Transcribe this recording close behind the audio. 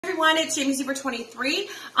Everyone, it's Jamie Zebra 23.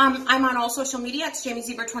 I'm on all social media. It's Jamie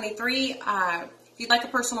Zebra 23. If you'd like a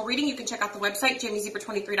personal reading, you can check out the website,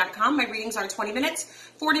 jamiezebra23.com. My readings are 20 minutes,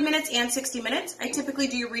 40 minutes, and 60 minutes. I typically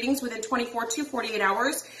do your readings within 24 to 48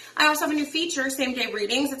 hours. I also have a new feature, same-day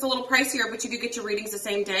readings. It's a little pricier, but you do get your readings the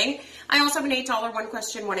same day. I also have an $8 one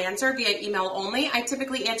question, one answer via email only. I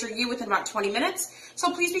typically answer you within about 20 minutes,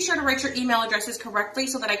 so please be sure to write your email addresses correctly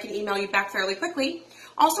so that I can email you back fairly quickly.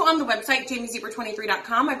 Also on the website,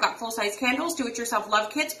 jamiezebra23.com, I've got full-size candles, do-it-yourself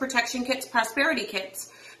love kits, protection kits, prosperity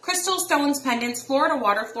kits, crystals, stones, pendants, Florida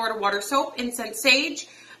water soap, incense sage,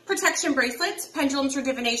 protection bracelets, pendulums for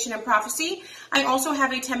divination and prophecy. I also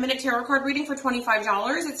have a 10-minute tarot card reading for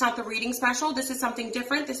 $25. It's not the reading special. This is something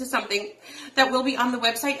different. This is something that will be on the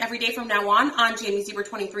website every day from now on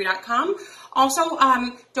jamiezebra23.com. Also,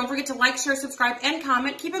 don't forget to like, share, subscribe, and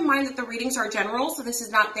comment. Keep in mind that the readings are general, so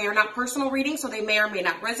they are not personal readings, so they may or may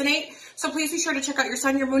not resonate. So please be sure to check out your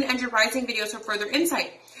sun, your moon, and your rising videos for further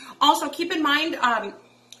insight. Also, keep in mind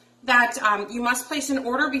that you must place an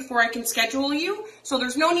order before I can schedule you. So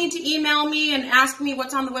there's no need to email me and ask me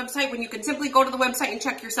what's on the website when you can simply go to the website and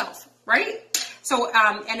check yourself, right? So,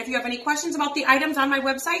 and if you have any questions about the items on my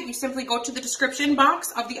website, you simply go to the description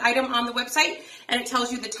box of the item on the website, and it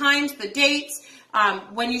tells you the times, the dates,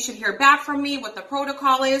 when you should hear back from me, what the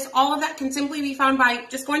protocol is. All of that can simply be found by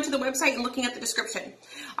just going to the website and looking at the description.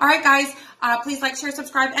 All right, guys, please like, share,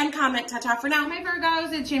 subscribe, and comment. Ta-ta for now. Hi,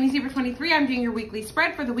 Virgos. It's Jamie Zebra 23. I'm doing your weekly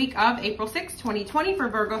spread for the week of April 6, 2020 for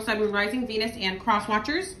Virgo, Sun, Moon, Rising, Venus, and Cross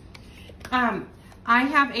Watchers. I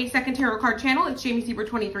have a second tarot card channel. It's Jamie Zebra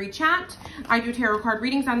 23 Chat. I do tarot card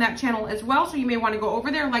readings on that channel as well, so you may want to go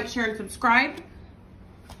over there, like, share, and subscribe.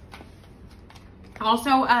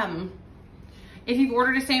 Also, if you've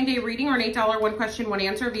ordered a same-day reading or an $8 one question, one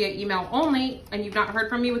answer via email only, and you've not heard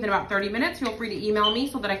from me within about 30 minutes, feel free to email me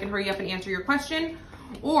so that I can hurry up and answer your question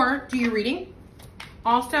or do your reading.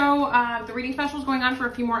 Also, the reading special is going on for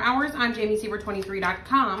a few more hours on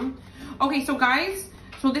jamiezebra23.com. Okay, so guys,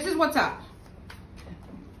 so this is what's up.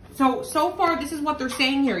 So far, this is what they're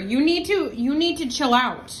saying here. You need to chill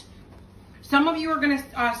out. Some of you are going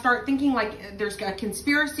to start thinking like there's a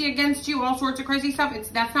conspiracy against you, all sorts of crazy stuff.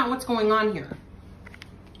 That's not what's going on here.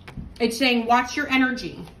 It's saying watch your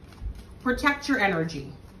energy. Protect your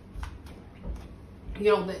energy. You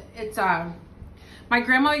know, it's, my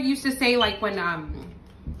grandma used to say, like, when,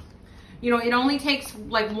 you know, it only takes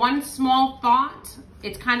like one small thought.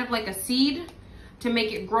 It's kind of like a seed to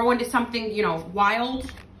make it grow into something, you know,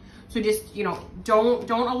 wild. So just, you know, don't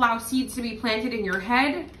allow seeds to be planted in your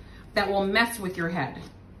head that will mess with your head.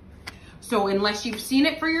 So unless you've seen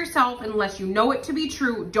it for yourself, unless you know it to be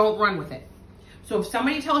true, don't run with it. So if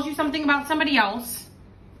somebody tells you something about somebody else,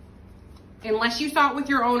 unless you saw it with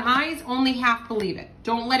your own eyes, only half believe it.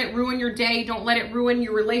 Don't let it ruin your day. Don't let it ruin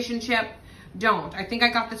your relationship. Don't. I think I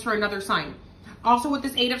got this for another sign. Also with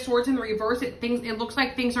this 8 of Swords in the reverse, it looks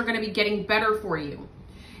like things are going to be getting better for you,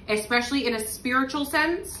 especially in a spiritual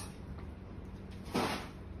sense.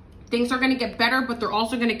 Things are going to get better, but they're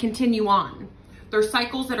also going to continue on. There's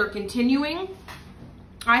cycles that are continuing.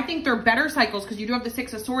 I think they're better cycles because you do have the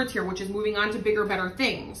 6 of Swords here, which is moving on to bigger, better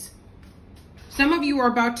things. Some of you are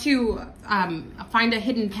about to find a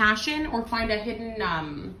hidden passion or find a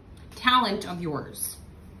hidden talent of yours.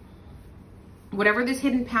 Whatever this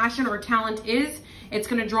hidden passion or talent is, it's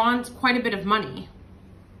going to draw in quite a bit of money.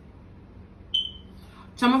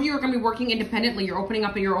 Some of you are going to be working independently. You're opening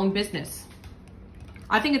up your own business.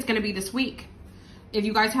 I think it's going to be this week. If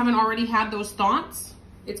you guys haven't already had those thoughts,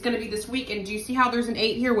 it's going to be this week. And do you see how there's an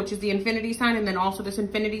 8 here, which is the infinity sign, and then also this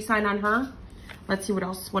infinity sign on her? Let's see what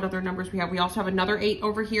else, what other numbers we have. We also have another 8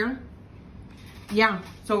 over here. Yeah,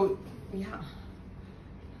 so, yeah.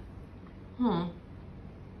 Oh,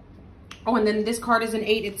 and then this card is an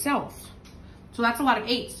 8 itself. So that's a lot of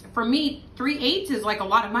 8s. For me, 3 8s is like a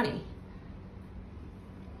lot of money.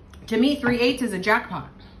 To me, 3 8s is a jackpot.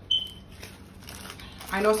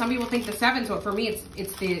 I know some people think the 7, so for me,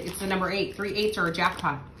 it's the number 8. 3 8s are a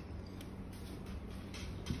jackpot.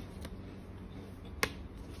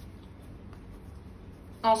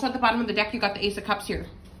 Also at the bottom of the deck, you got the Ace of Cups here.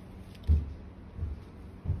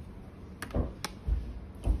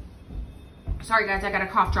 Sorry guys, I got a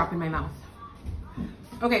cough drop in my mouth.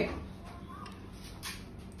 Okay.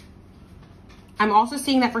 I'm also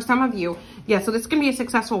seeing that for some of you, yeah, so this is going to be a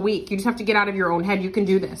successful week. You just have to get out of your own head. You can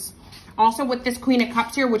do this. Also with this Queen of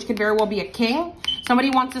Cups here, which could very well be a king. Somebody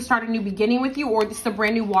wants to start a new beginning with you, or this is a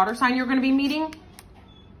brand new water sign you're going to be meeting.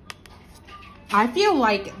 I feel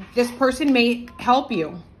like this person may help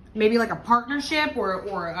you. Maybe like a partnership or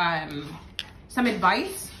some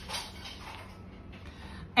advice.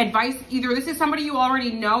 advice. Either this is somebody you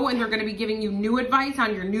already know and they're going to be giving you new advice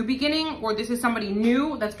on your new beginning, or this is somebody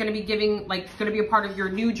new that's going to be giving, like, going to be a part of your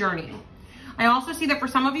new journey. I also see that for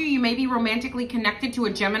some of you, you may be romantically connected to a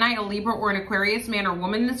Gemini, a Libra, or an Aquarius man or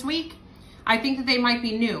woman this week. I think that they might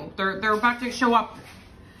be new. They're about to show up.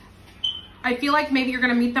 I feel like maybe you're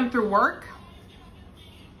going to meet them through work.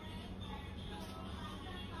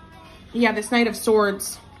 Yeah, this Knight of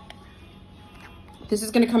Swords. This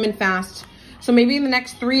is going to come in fast. So maybe in the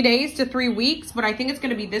next 3 days to 3 weeks, but I think it's going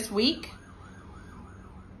to be this week.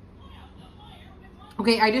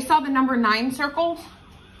 Okay, I just saw the number 9 circled.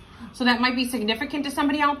 So that might be significant to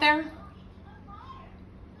somebody out there.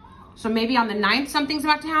 So maybe on the 9th, something's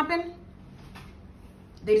about to happen.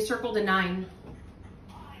 They circled a 9.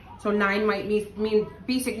 So 9 might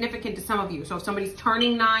be significant to some of you. So if somebody's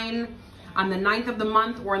turning 9 on the 9th of the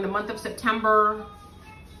month or in the month of September,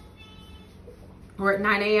 or at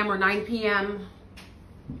 9 a.m. or 9 p.m.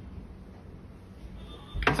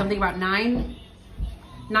 Something about 9.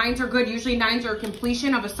 9s are good. Usually 9s are a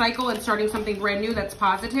completion of a cycle and starting something brand new that's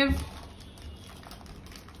positive.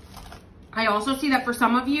 I also see that for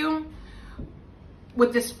some of you,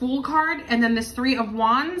 with this Fool card and then this 3 of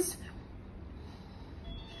Wands,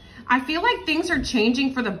 I feel like things are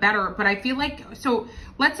changing for the better, but I feel like, so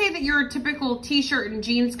let's say that you're a typical t-shirt and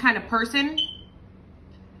jeans kind of person.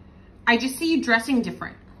 I just see you dressing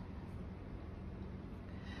different.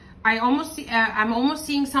 I'm almost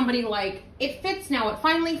seeing somebody like, it fits now, it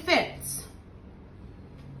finally fits.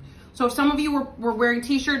 So if some of you were wearing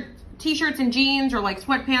t-shirts and jeans or like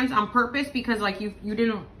sweatpants on purpose because like you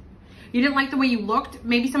didn't like the way you looked,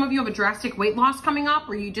 maybe some of you have a drastic weight loss coming up,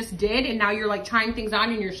 or you just did, and now you're like trying things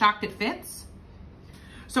on and you're shocked it fits.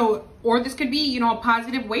 So, or this could be, you know, a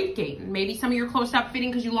positive weight gain. Maybe some of your clothes stopped fitting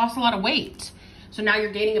because you lost a lot of weight. So now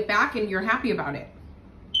you're gaining it back and you're happy about it.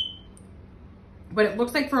 But it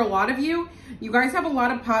looks like for a lot of you, you guys have a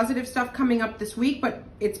lot of positive stuff coming up this week, but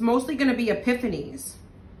it's mostly going to be epiphanies.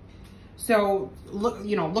 So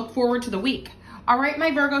look forward to the week. All right,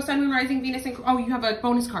 my Virgo, Sun, Moon, Rising, Venus, and... Oh, you have a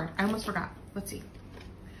bonus card. I almost forgot. Let's see.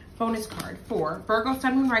 Bonus card for Virgo,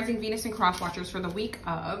 Sun, Moon, Rising, Venus, and Cross Watchers for the week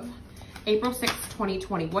of April 6th,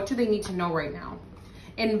 2020. What do they need to know right now?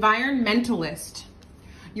 Environmentalist.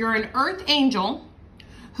 You're an earth angel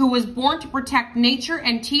who was born to protect nature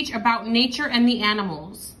and teach about nature and the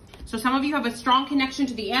animals. So some of you have a strong connection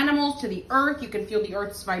to the animals, to the earth. You can feel the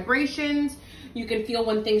earth's vibrations. You can feel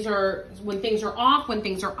when things are off, when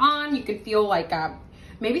things are on. You can feel like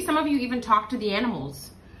maybe some of you even talk to the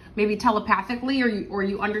animals, maybe telepathically, or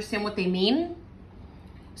you understand what they mean.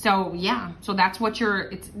 So yeah, so that's what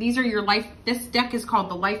these are your life. This deck is called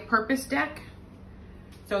the Life Purpose deck.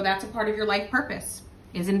 So that's a part of your life purpose,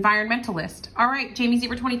 is environmentalist. All right,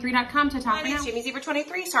 JamieZebra23.com to talk. My name is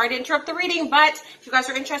JamieZebra23. Sorry to interrupt the reading, but if you guys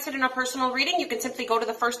are interested in a personal reading, you can simply go to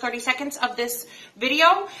the first 30 seconds of this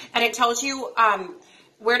video, and it tells you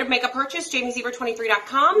where to make a purchase,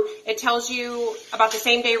 JamieZebra23.com. It tells you about the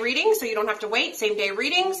same day reading, so you don't have to wait, same day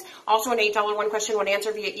readings. Also an $8 one question, one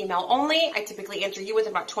answer via email only. I typically answer you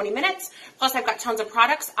within about 20 minutes. Plus I've got tons of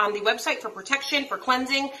products on the website for protection, for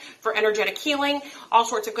cleansing, for energetic healing, all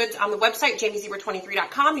sorts of goods on the website,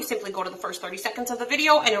 JamieZebra23.com. You simply go to the first 30 seconds of the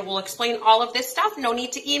video and it will explain all of this stuff. No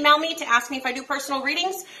need to email me to ask me if I do personal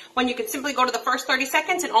readings, when you can simply go to the first 30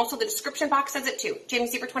 seconds, and also the description box says it too.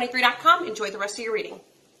 JamieZebra23.com. Enjoy the rest of your reading.